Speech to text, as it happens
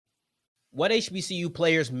What HBCU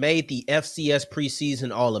players made the FCS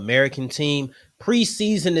preseason All-American team?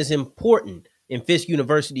 Preseason is important, and Fisk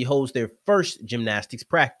University holds their first gymnastics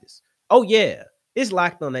practice. Oh yeah, it's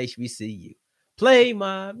Locked on HBCU. Play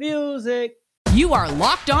my music. You are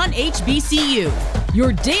Locked on HBCU,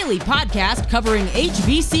 your daily podcast covering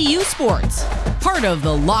HBCU sports. Part of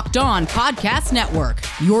the Locked On Podcast Network,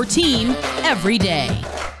 your team every day.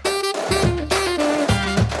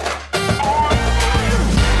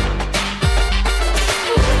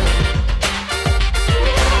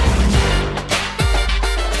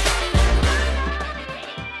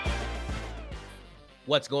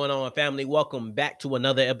 What's going on, family? Welcome back to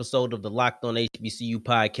another episode of the Locked on HBCU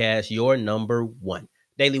podcast, your number one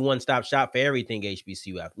daily one-stop shop for everything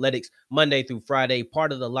HBCU athletics, Monday through Friday,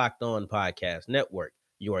 part of the Locked On Podcast Network,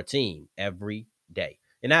 your team every day.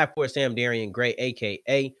 And I, of course, am Darian Gray,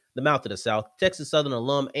 a.k.a. the Mouth of the South, Texas Southern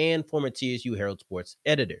alum and former TSU Herald Sports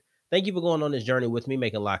editor. Thank you for going on this journey with me,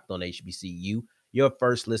 making Locked on HBCU your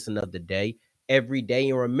first listen of the day. Every day.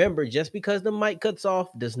 And remember, just because the mic cuts off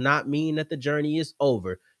does not mean that the journey is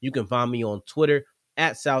over. You can find me on Twitter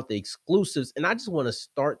at South Exclusives. And I just want to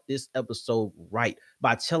start this episode right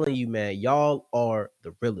by telling you, man, y'all are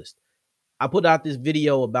the realest. I put out this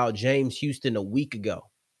video about James Houston a week ago.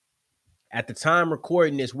 At the time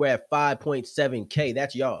recording this, we're at 5.7K.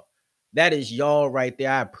 That's y'all. That is y'all right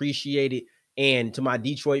there. I appreciate it. And to my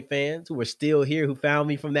Detroit fans who are still here, who found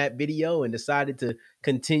me from that video and decided to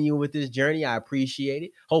continue with this journey, I appreciate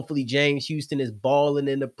it. Hopefully James Houston is balling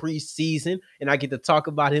in the preseason and I get to talk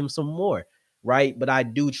about him some more, right? But I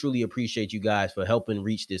do truly appreciate you guys for helping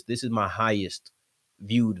reach this. This is my highest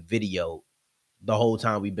viewed video the whole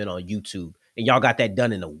time we've been on YouTube. And y'all got that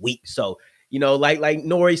done in a week. So, you know, like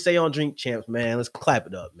Nori say on Drink Champs, man, let's clap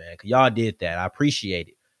it up, man, because y'all did that. I appreciate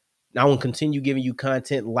it. Now I want to continue giving you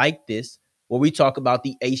content like this, where we talk about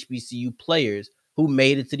the HBCU players who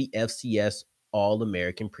made it to the FCS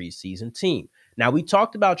All-American preseason team. Now, we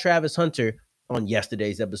talked about Travis Hunter on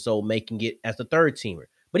yesterday's episode, making it as the third teamer,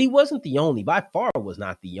 but he wasn't the only, by far was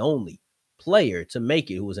not the only player to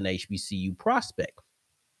make it who was an HBCU prospect.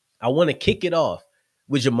 I want to kick it off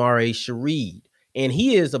with Jamare Shareed, and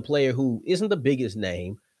he is a player who isn't the biggest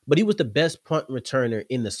name, but he was the best punt returner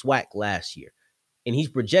in the SWAC last year. And he's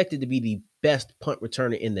projected to be the best punt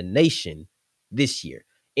returner in the nation this year.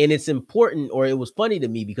 And it's important, or it was funny to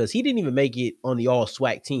me because he didn't even make it on the all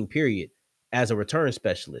SWAC team, period, as a return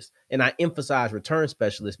specialist. And I emphasize return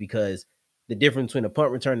specialist because the difference between a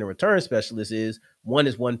punt return and a return specialist is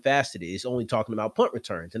one faceted. It's only talking about punt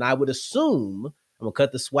returns. And I would assume, I'm going to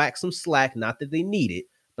cut the SWAC some slack, not that they need it,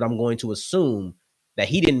 but I'm going to assume that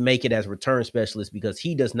he didn't make it as return specialist because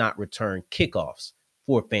he does not return kickoffs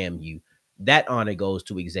for FAMU. That honor goes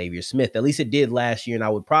to Xavier Smith. At least it did last year, and I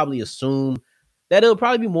would probably assume that it'll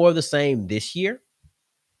probably be more of the same this year.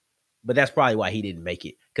 But that's probably why he didn't make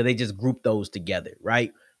it, because they just grouped those together,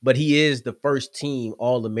 right? But he is the first team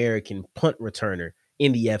All-American punt returner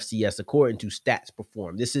in the FCS, according to Stats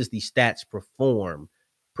Perform. This is the Stats Perform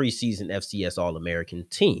preseason FCS All-American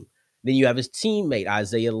team. Then you have his teammate,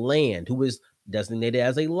 Isaiah Land, who is designated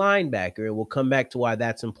as a linebacker, and we'll come back to why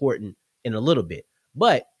that's important in a little bit.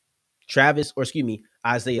 But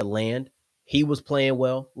Isaiah Land, he was playing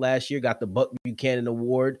well last year, got the Buck Buchanan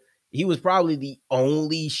Award. He was probably the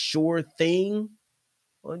only sure thing.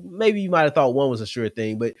 Well, maybe you might have thought one was a sure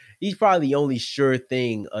thing, but he's probably the only sure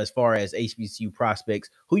thing as far as HBCU prospects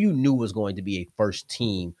who you knew was going to be a first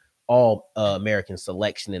team All-American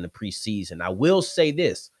selection in the preseason. I will say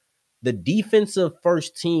this, the defensive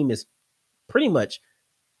first team is pretty much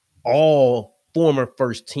all former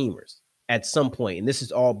first teamers at some point. And this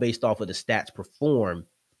is all based off of the Stats Perform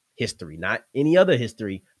history, not any other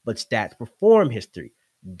history, but Stats Perform history.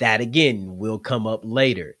 That, again, will come up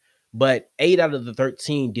later. But 8 out of the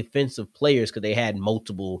 13 defensive players, because they had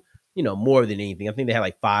multiple, more than anything. I think they had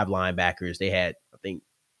like 5 linebackers. They had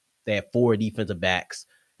 4 defensive backs.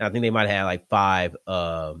 And I think they might have had like 5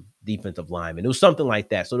 defensive linemen. It was something like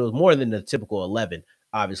that. So there was more than the typical 11,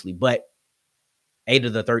 obviously. But 8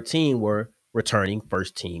 of the 13 were returning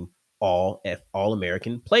first team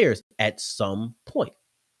All-American players at some point.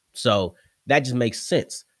 So that just makes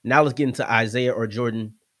sense. Now let's get into Isaiah or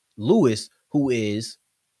Jordan Lewis, who is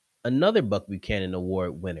another Buck Buchanan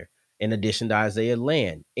Award winner, in addition to Isaiah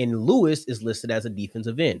Land. And Lewis is listed as a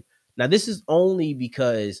defensive end. Now, this is only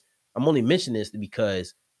because I'm only mentioning this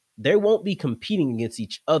because they won't be competing against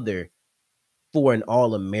each other for an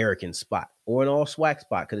All-American spot or an All-SWAC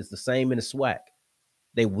spot, because it's the same in the SWAC.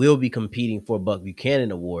 They will be competing for a Buck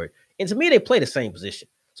Buchanan Award. And to me, they play the same position.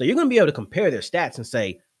 So you're going to be able to compare their stats and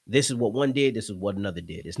say, this is what one did, this is what another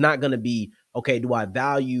did. It's not going to be, okay, do I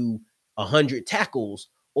value 100 tackles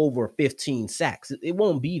over 15 sacks. It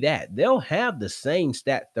won't be that. They'll have the same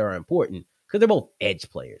stats that are important because they're both edge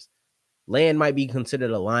players. Land might be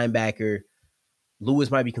considered a linebacker.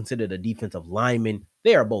 Lewis might be considered a defensive lineman.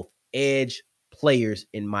 They are both edge players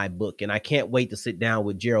in my book. And I can't wait to sit down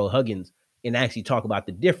with Gerald Huggins and actually talk about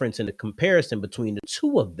the difference and the comparison between the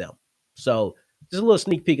two of them. So just a little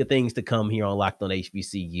sneak peek of things to come here on Locked on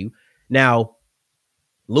HBCU. Now,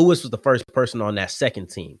 Lewis was the first person on that second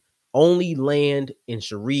team. Only Land and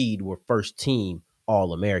Shareed were first team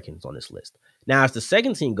All-Americans on this list. Now, as the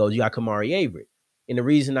second team goes, you got Kamari Avery. And the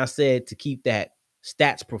reason I said to keep that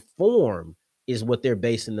stats perform is what they're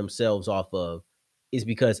basing themselves off of is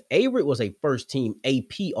because Avery was a first team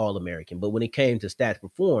AP All-American, but when it came to stats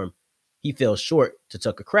perform, he fell short to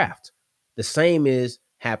Tucker Kraft. The same is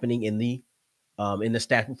happening in the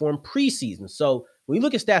stats perform preseason. So when you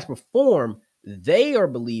look at stats perform, they are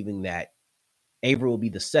believing that Avery will be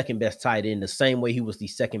the second best tight end, the same way he was the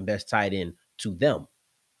second best tight end to them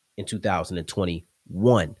in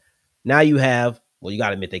 2021. Now you have, well, you got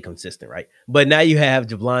to admit they're consistent, right? But now you have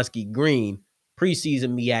Jablonski Green,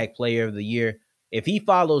 preseason MEAC player of the year. If he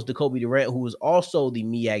follows Jacoby Durant, who was also the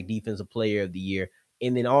MEAC defensive player of the year,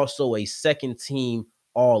 and then also a second team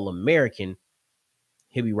All-American,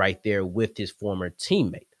 he'll be right there with his former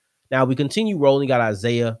teammate. Now we continue rolling. Got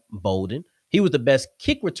Isaiah Bolden. He was the best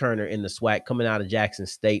kick returner in the SWAC coming out of Jackson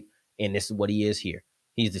State, and this is what he is here.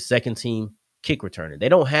 He's the second team kick returner. They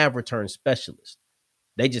don't have return specialists.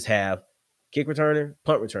 They just have kick returner,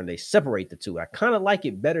 punt returner. They separate the two. I kind of like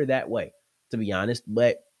it better that way, to be honest,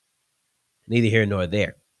 but neither here nor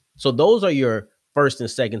there. So those are your first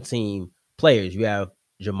and second team players. You have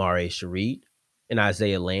Jamare Shareed and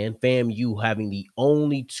Isaiah Land. FAMU having the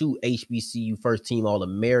only two HBCU first team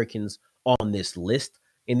All-Americans on this list.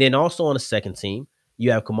 And then also on the second team,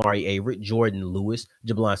 you have Kamari Avery, Jordan Lewis,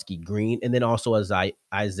 Jablonski Green, and then also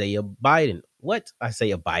Isaiah Biden. What?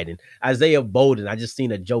 Isaiah Bolden. I just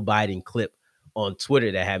seen a Joe Biden clip on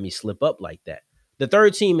Twitter that had me slip up like that. The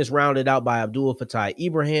third team is rounded out by Abdul Fattah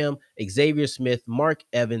Ibrahim, Xavier Smith, Mark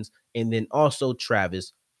Evans, and then also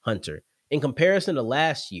Travis Hunter. In comparison to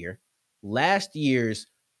last year's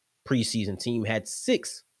preseason team had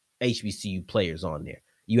 6 HBCU players on there.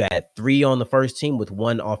 You had 3 on the first team with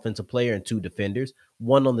 1 offensive player and 2 defenders,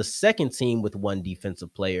 1 on the second team with 1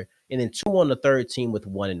 defensive player, and then 2 on the third team with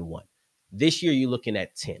 1 and 1. This year, you're looking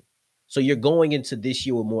at 10. So you're going into this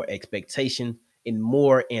year with more expectation and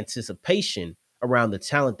more anticipation around the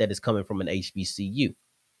talent that is coming from an HBCU.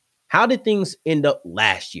 How did things end up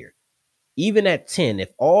last year? Even at 10,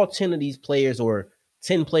 if all 10 of these players or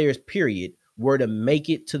 10 players, period, were to make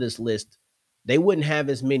it to this list, they wouldn't have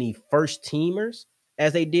as many first teamers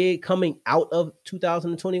as they did coming out of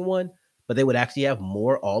 2021, but they would actually have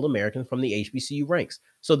more All-Americans from the HBCU ranks.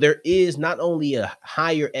 So there is not only a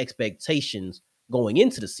higher expectations going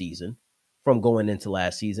into the season from going into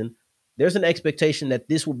last season, there's an expectation that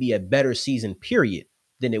this will be a better season, period,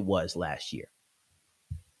 than it was last year.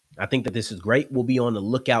 I think that this is great. We'll be on the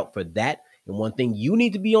lookout for that. And one thing you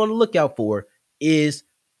need to be on the lookout for is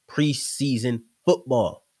preseason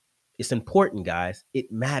football. It's important, guys.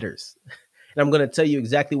 It matters. And I'm going to tell you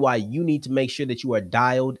exactly why you need to make sure that you are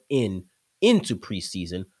dialed into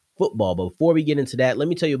preseason football. But before we get into that, let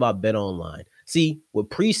me tell you about BetOnline. See, what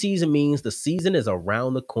preseason means, the season is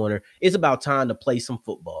around the corner. It's about time to play some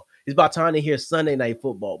football. It's about time to hear Sunday night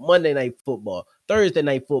football, Monday night football, Thursday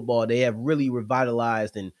night football. They have really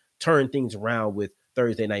revitalized and turned things around with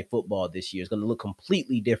Thursday night football this year. It's going to look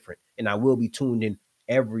completely different. And I will be tuned in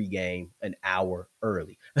every game an hour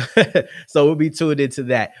early. So we'll be tuned into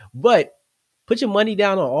that. But put your money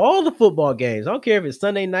down on all the football games. I don't care if it's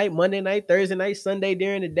Sunday night, Monday night, Thursday night, Sunday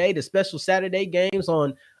during the day, the special Saturday games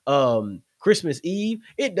on Christmas Eve.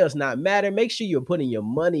 It does not matter. Make sure you're putting your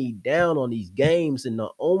money down on these games, and the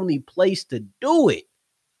only place to do it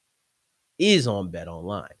is on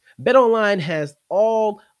BetOnline. BetOnline has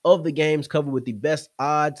all of the games covered with the best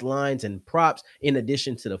odds, lines, and props. In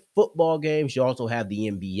addition to the football games, you also have the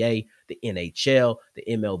NBA, the NHL, the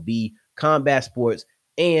MLB, combat sports,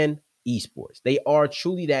 and esports. They are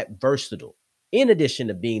truly that versatile, in addition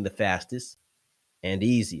to being the fastest and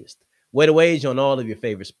easiest way to wage on all of your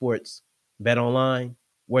favorite sports. BetOnline,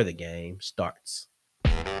 where the game starts.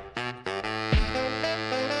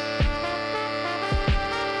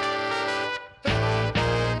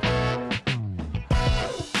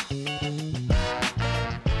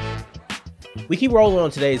 We keep rolling on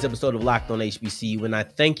today's episode of Locked on HBCU, and I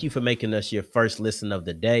thank you for making us your first listen of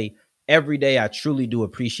the day. Every day, I truly do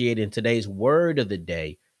appreciate it. And today's word of the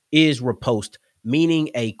day is riposte, meaning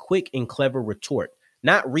a quick and clever retort,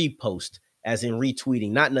 not repost, as in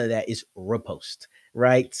retweeting, not none of that. It's repost,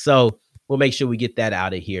 right? So we'll make sure we get that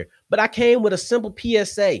out of here. But I came with a simple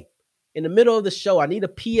PSA in the middle of the show. I need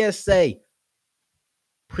a PSA.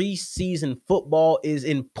 Preseason football is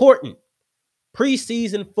important.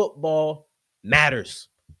 Preseason football matters.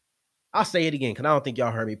 I'll say it again because I don't think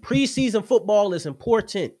y'all heard me. Preseason football is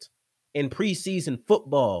important, and preseason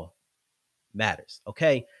football matters.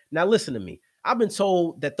 Okay. Now listen to me. I've been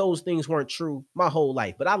told that those things weren't true my whole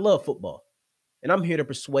life, but I love football. And I'm here to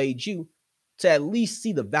persuade you to at least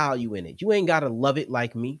see the value in it. You ain't got to love it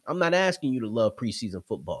like me. I'm not asking you to love preseason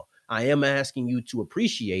football. I am asking you to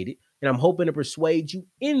appreciate it. And I'm hoping to persuade you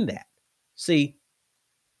in that. See,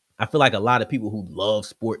 I feel like a lot of people who love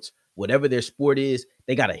sports, whatever their sport is,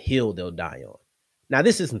 they got a hill they'll die on. Now,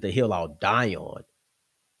 this isn't the hill I'll die on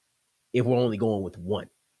if we're only going with one.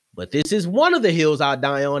 But this is one of the hills I'll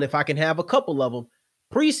die on if I can have a couple of them.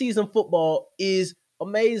 Preseason football is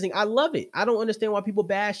amazing. I love it. I don't understand why people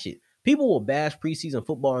bash it. People will bash preseason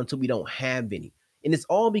football until we don't have any. And it's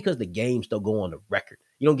all because the games don't go on the record.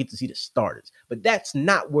 You don't get to see the starters. But that's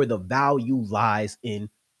not where the value lies in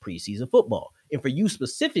preseason football. And for you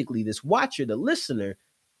specifically, this watcher, the listener,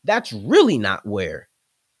 that's really not where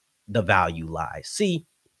the value lies. See,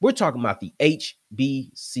 we're talking about the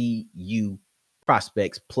HBCU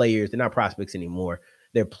prospects, players. They're not prospects anymore.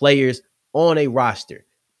 They're players on a roster.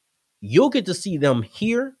 You'll get to see them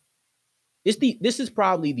here. This is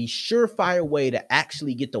probably the surefire way to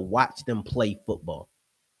actually get to watch them play football.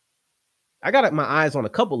 I got my eyes on a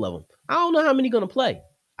couple of them. I don't know how many going to play.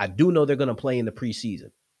 I do know they're going to play in the preseason.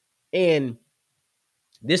 And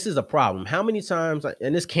this is a problem. How many times,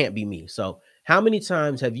 and this can't be me, so how many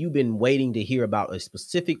times have you been waiting to hear about a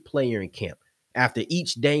specific player in camp? After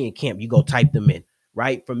each day in camp, you go type them in,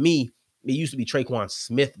 right? For me, it used to be Traquan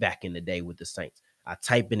Smith back in the day with the Saints. I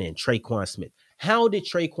type it in, Traquan Smith. How did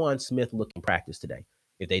Traquan Smith look in practice today?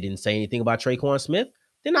 If they didn't say anything about Traquan Smith,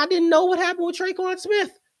 then I didn't know what happened with Traquan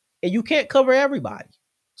Smith. And you can't cover everybody.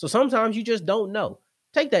 So sometimes you just don't know.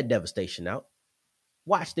 Take that devastation out.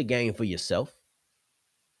 Watch the game for yourself.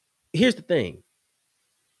 Here's the thing.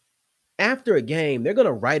 After a game, they're going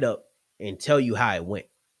to write up and tell you how it went.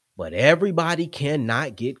 But everybody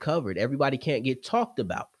cannot get covered. Everybody can't get talked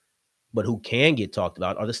about. But who can get talked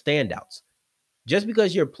about are the standouts. Just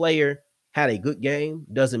because your player had a good game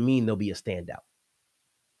doesn't mean they'll be a standout.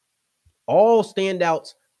 All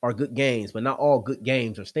standouts are good games, but not all good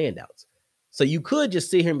games are standouts. So you could just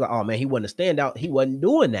sit here and be like, oh man, he wasn't a standout. He wasn't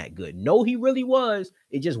doing that good. No, he really was.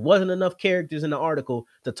 It just wasn't enough characters in the article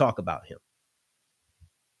to talk about him.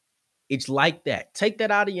 It's like that. Take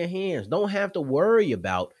that out of your hands. Don't have to worry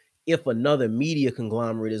about if another media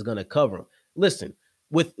conglomerate is going to cover them. Listen,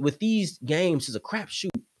 with these games, it's a crapshoot.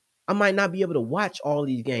 I might not be able to watch all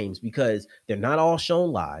these games because they're not all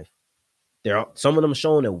shown live. Some of them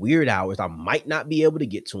shown at weird hours. I might not be able to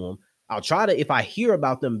get to them. I'll try to, if I hear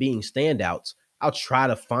about them being standouts, I'll try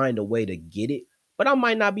to find a way to get it, but I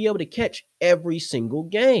might not be able to catch every single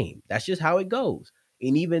game. That's just how it goes.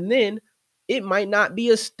 And even then, it might not be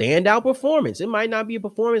a standout performance. It might not be a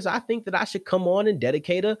performance I think that I should come on and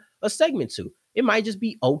dedicate a segment to. It might just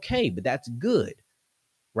be okay, but that's good,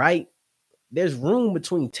 right? There's room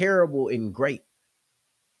between terrible and great.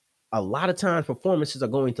 A lot of times performances are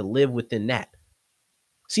going to live within that.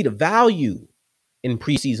 See, the value in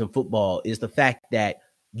preseason football is the fact that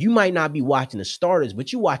you might not be watching the starters,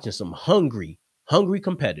 but you're watching some hungry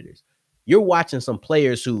competitors. You're watching some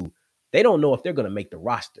players who they don't know if they're going to make the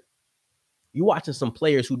roster. You're watching some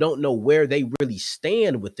players who don't know where they really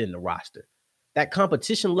stand within the roster. That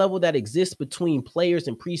competition level that exists between players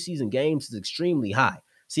in preseason games is extremely high.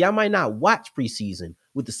 See, I might not watch preseason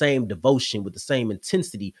with the same devotion, with the same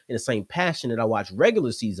intensity, and the same passion that I watch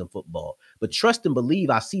regular season football. But trust and believe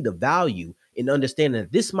I see the value in understanding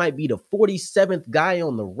that this might be the 47th guy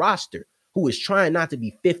on the roster who is trying not to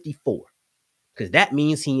be 54. Because that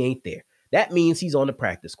means he ain't there. That means he's on the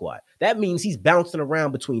practice squad. That means he's bouncing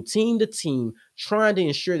around between team to team, trying to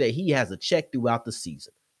ensure that he has a check throughout the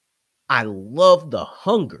season. I love the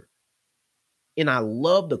hunger. And I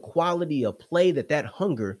love the quality of play that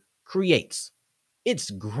hunger creates. It's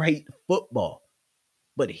great football.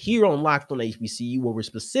 But here on Locked on HBCU, where we're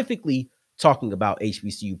specifically talking about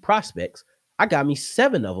HBCU prospects, I got me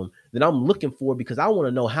 7 of them that I'm looking for because I want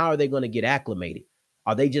to know how are they going to get acclimated.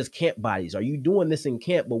 Are they just camp bodies? Are you doing this in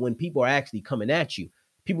camp, but when people are actually coming at you,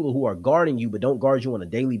 people who are guarding you but don't guard you on a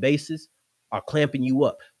daily basis are clamping you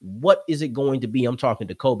up? What is it going to be? I'm talking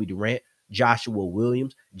to Kobe Durant, Joshua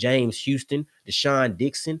Williams, James Houston, Deshaun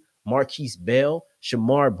Dixon, Marquise Bell,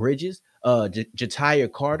 Shamar Bridges,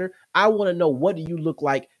 Ja'Tyre Carter. I want to know, what do you look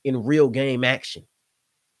like in real game action?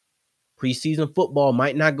 Preseason football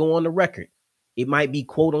might not go on the record. It might be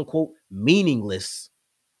quote unquote meaningless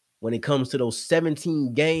when it comes to those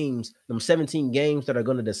 17 games, that are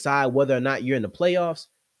going to decide whether or not you're in the playoffs,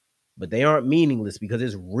 but they aren't meaningless because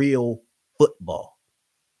it's real football.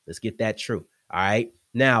 Let's get that true. All right.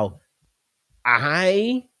 Now,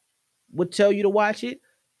 I would tell you to watch it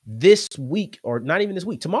this week, or not even this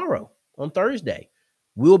week, tomorrow on Thursday.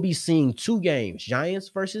 We'll be seeing two games, Giants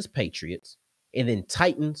versus Patriots, and then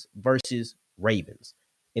Titans versus Ravens.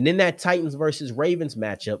 And in that Titans versus Ravens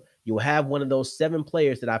matchup, you'll have one of those 7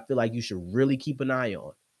 players that I feel like you should really keep an eye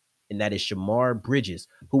on. And that is Shamar Bridges,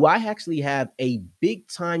 who I actually have a big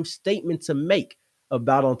time statement to make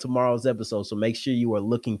about on tomorrow's episode. So make sure you are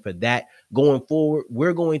looking for that. Going forward,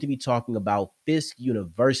 we're going to be talking about Fisk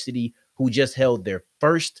University, who just held their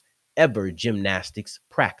first ever gymnastics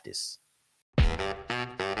practice.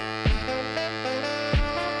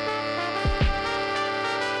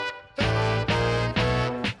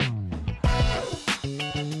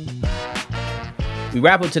 We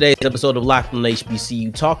wrap up today's episode of Locked on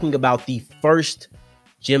HBCU talking about the first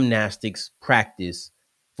gymnastics practice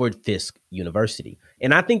for Fisk University.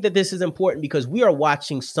 And I think that this is important because we are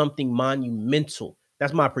watching something monumental.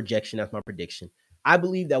 That's my projection. That's my prediction. I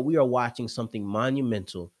believe that we are watching something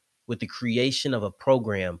monumental with the creation of a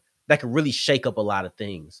program that could really shake up a lot of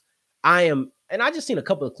things. And I just seen a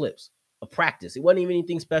couple of clips of practice. It wasn't even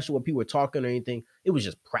anything special where people were talking or anything. It was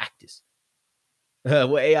just practice.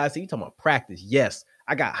 What AI said, you talking about practice? Yes,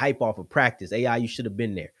 I got hype off of practice. AI, you should have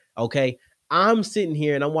been there. Okay. I'm sitting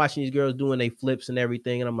here and I'm watching these girls doing their flips and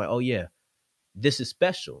everything. And I'm like, oh, yeah, this is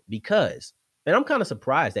special because, and I'm kind of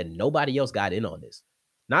surprised that nobody else got in on this.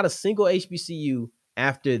 Not a single HBCU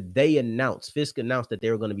after Fisk announced that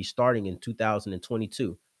they were going to be starting in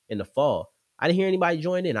 2022 in the fall. I didn't hear anybody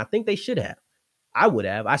join in. I think they should have. I would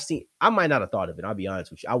have. I might not have thought of it. I'll be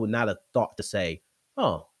honest with you. I would not have thought to say,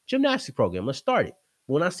 oh, gymnastics program, let's start it.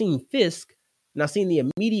 But when I seen Fisk and I seen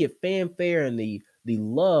the immediate fanfare and the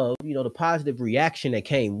love, the positive reaction that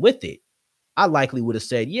came with it, I likely would have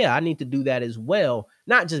said, yeah, I need to do that as well.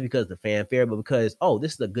 Not just because of the fanfare, but because, oh,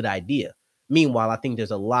 this is a good idea. Meanwhile, I think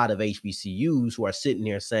there's a lot of HBCUs who are sitting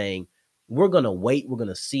there saying, we're going to wait. We're going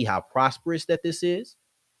to see how prosperous that this is,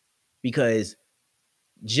 because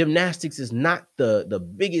gymnastics is not the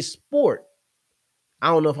biggest sport. I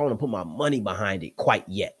don't know if I want to put my money behind it quite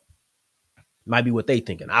yet. Might be what they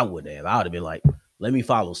thinking. I wouldn't have. I would have been like, let me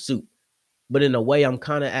follow suit. But in a way, I'm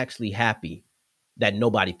kind of actually happy that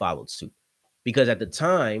nobody followed suit. Because at the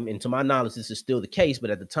time, and to my knowledge, this is still the case,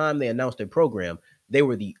 but at the time they announced their program, they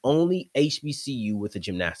were the only HBCU with a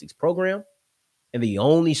gymnastics program and the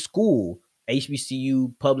only school,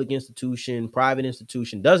 HBCU, public institution, private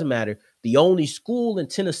institution, doesn't matter, the only school in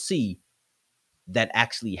Tennessee that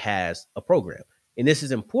actually has a program. And this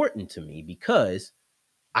is important to me because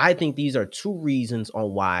I think these are two reasons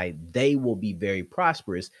on why they will be very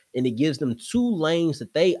prosperous, and it gives them two lanes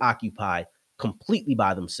that they occupy completely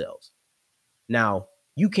by themselves. Now,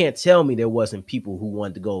 you can't tell me there wasn't people who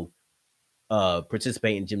wanted to go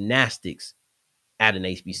participate in gymnastics at an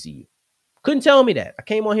HBCU. Couldn't tell me that. I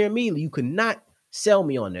came on here immediately. You could not sell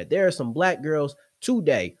me on that. There are some black girls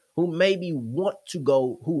today who maybe want to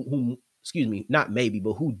go, who excuse me, not maybe,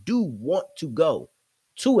 but who do want to go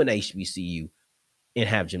to an HBCU and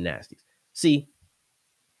have gymnastics. See,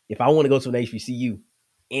 if I want to go to an HBCU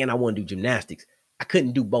and I want to do gymnastics, I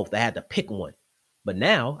couldn't do both. I had to pick one. But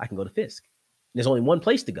now I can go to Fisk. There's only one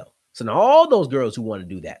place to go. So now all those girls who want to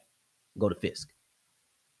do that, go to Fisk.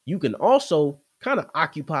 You can also kind of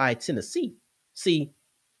occupy Tennessee. See,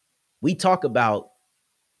 we talk about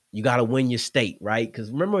you got to win your state, right?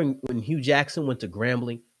 Because remember when Hugh Jackson went to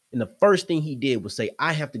Grambling, and the first thing he did was say,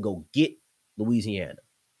 I have to go get Louisiana.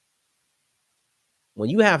 When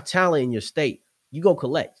you have talent in your state, you go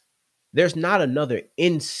collect. There's not another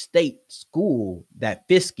in-state school that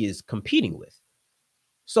Fisk is competing with.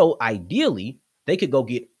 So ideally, they could go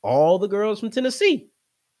get all the girls from Tennessee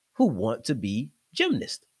who want to be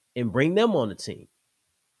gymnasts and bring them on the team.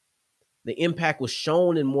 The impact was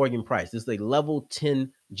shown in Morgan Price. This is a level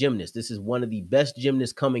 10 gymnast. This is one of the best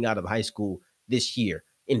gymnasts coming out of high school this year.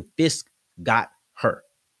 And Fisk got her.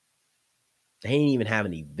 They didn't even have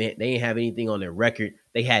an event. They didn't have anything on their record.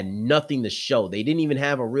 They had nothing to show. They didn't even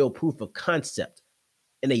have a real proof of concept.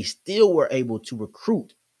 And they still were able to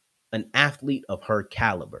recruit an athlete of her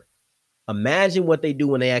caliber. Imagine what they do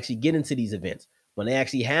when they actually get into these events, when they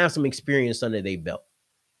actually have some experience under their belt.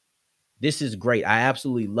 This is great. I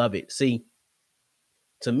absolutely love it. See,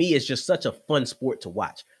 to me, it's just such a fun sport to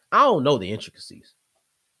watch. I don't know the intricacies.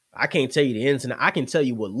 I can't tell you the ins and outs. I can tell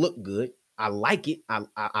you what looked good. I like it.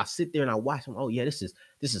 I sit there and I watch them. Oh yeah, this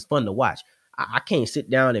is fun to watch. I can't sit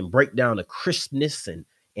down and break down the crispness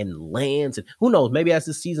and lands, and who knows, maybe as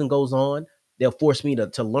the season goes on, they'll force me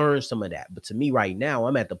to learn some of that. But to me right now,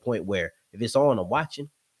 I'm at the point where if it's on, I'm watching.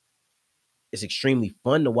 It's extremely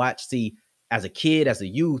fun to watch. See, as a kid, as a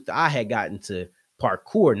youth, I had gotten to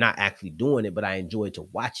parkour, not actually doing it, but I enjoyed to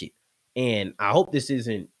watch it. And I hope this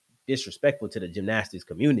isn't disrespectful to the gymnastics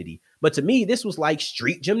community, but to me, this was like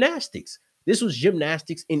street gymnastics. This was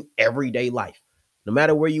gymnastics in everyday life. No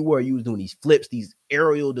matter where you were, you was doing these flips, these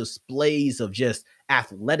aerial displays of just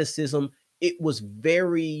athleticism. It was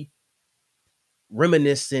very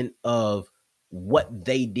reminiscent of what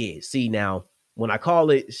they did. See, now, when I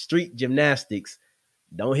call it street gymnastics,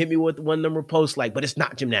 don't hit me with one number post like, but it's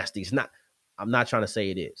not gymnastics. It's not. I'm not trying to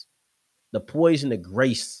say it is. The poise and the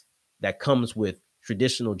grace that comes with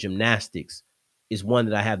traditional gymnastics is one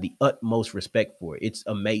that I have the utmost respect for. It's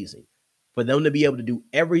amazing. For them to be able to do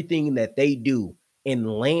everything that they do and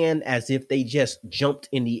land as if they just jumped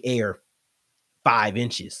in the air 5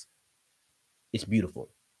 inches, it's beautiful.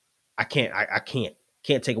 I can't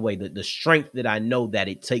take away the strength that I know that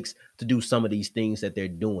it takes to do some of these things that they're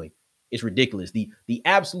doing. It's ridiculous. The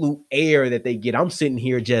absolute air that they get. I'm sitting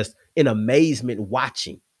here just in amazement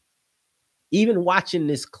watching. Even watching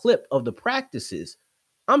this clip of the practices,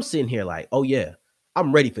 I'm sitting here like, oh yeah,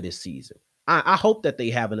 I'm ready for this season. I hope that they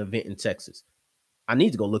have an event in Texas. I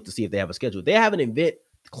need to go look to see if they have a schedule. If they have an event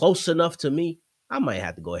close enough to me, I might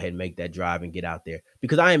have to go ahead and make that drive and get out there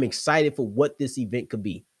because I am excited for what this event could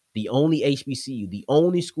be. The only HBCU, the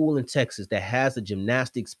only school in Texas that has a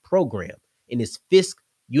gymnastics program, and it's Fisk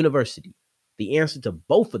University. The answer to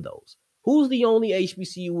both of those. Who's the only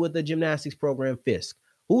HBCU with a gymnastics program? Fisk.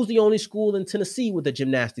 Who's the only school in Tennessee with a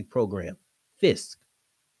gymnastic program? Fisk.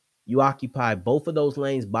 You occupy both of those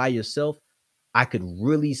lanes by yourself. I could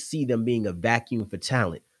really see them being a vacuum for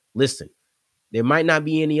talent. Listen, there might not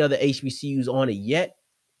be any other HBCUs on it yet,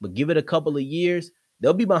 but give it a couple of years,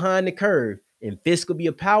 they'll be behind the curve, and Fisk will be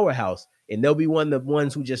a powerhouse, and they'll be one of the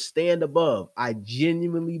ones who just stand above. I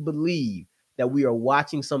genuinely believe that we are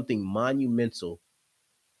watching something monumental.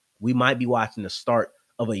 We might be watching the start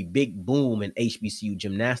of a big boom in HBCU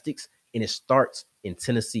gymnastics, and it starts in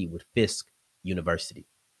Tennessee with Fisk University.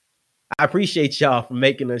 I appreciate y'all for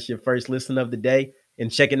making us your first listen of the day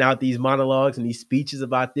and checking out these monologues and these speeches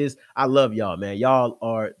about this. I love y'all, man. Y'all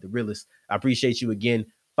are the realest. I appreciate you again.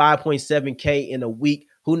 5.7K in a week.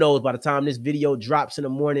 Who knows, by the time this video drops in the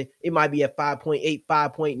morning, it might be at 5.8,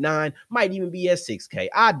 5.9, might even be at 6K.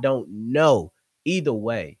 I don't know. Either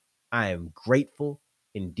way, I am grateful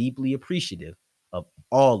and deeply appreciative of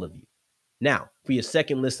all of you. Now, for your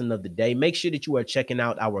second listen of the day, make sure that you are checking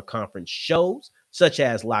out our conference shows, such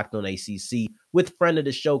as Locked on ACC with friend of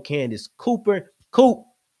the show, Candace Cooper. Coop,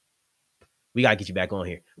 we got to get you back on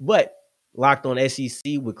here. But Locked on SEC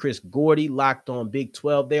with Chris Gordy, Locked on Big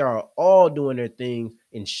 12, they are all doing their thing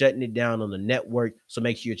and shutting it down on the network. So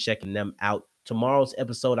make sure you're checking them out. Tomorrow's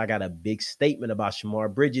episode, I got a big statement about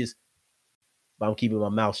Shamar Bridges, but I'm keeping my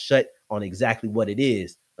mouth shut on exactly what it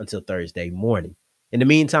is until Thursday morning. In the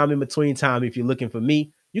meantime, in between time, if you're looking for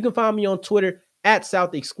me, you can find me on Twitter at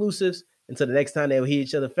South Exclusives. Until the next time they'll hear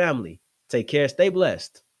each other, family, take care, stay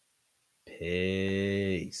blessed.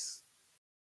 Peace.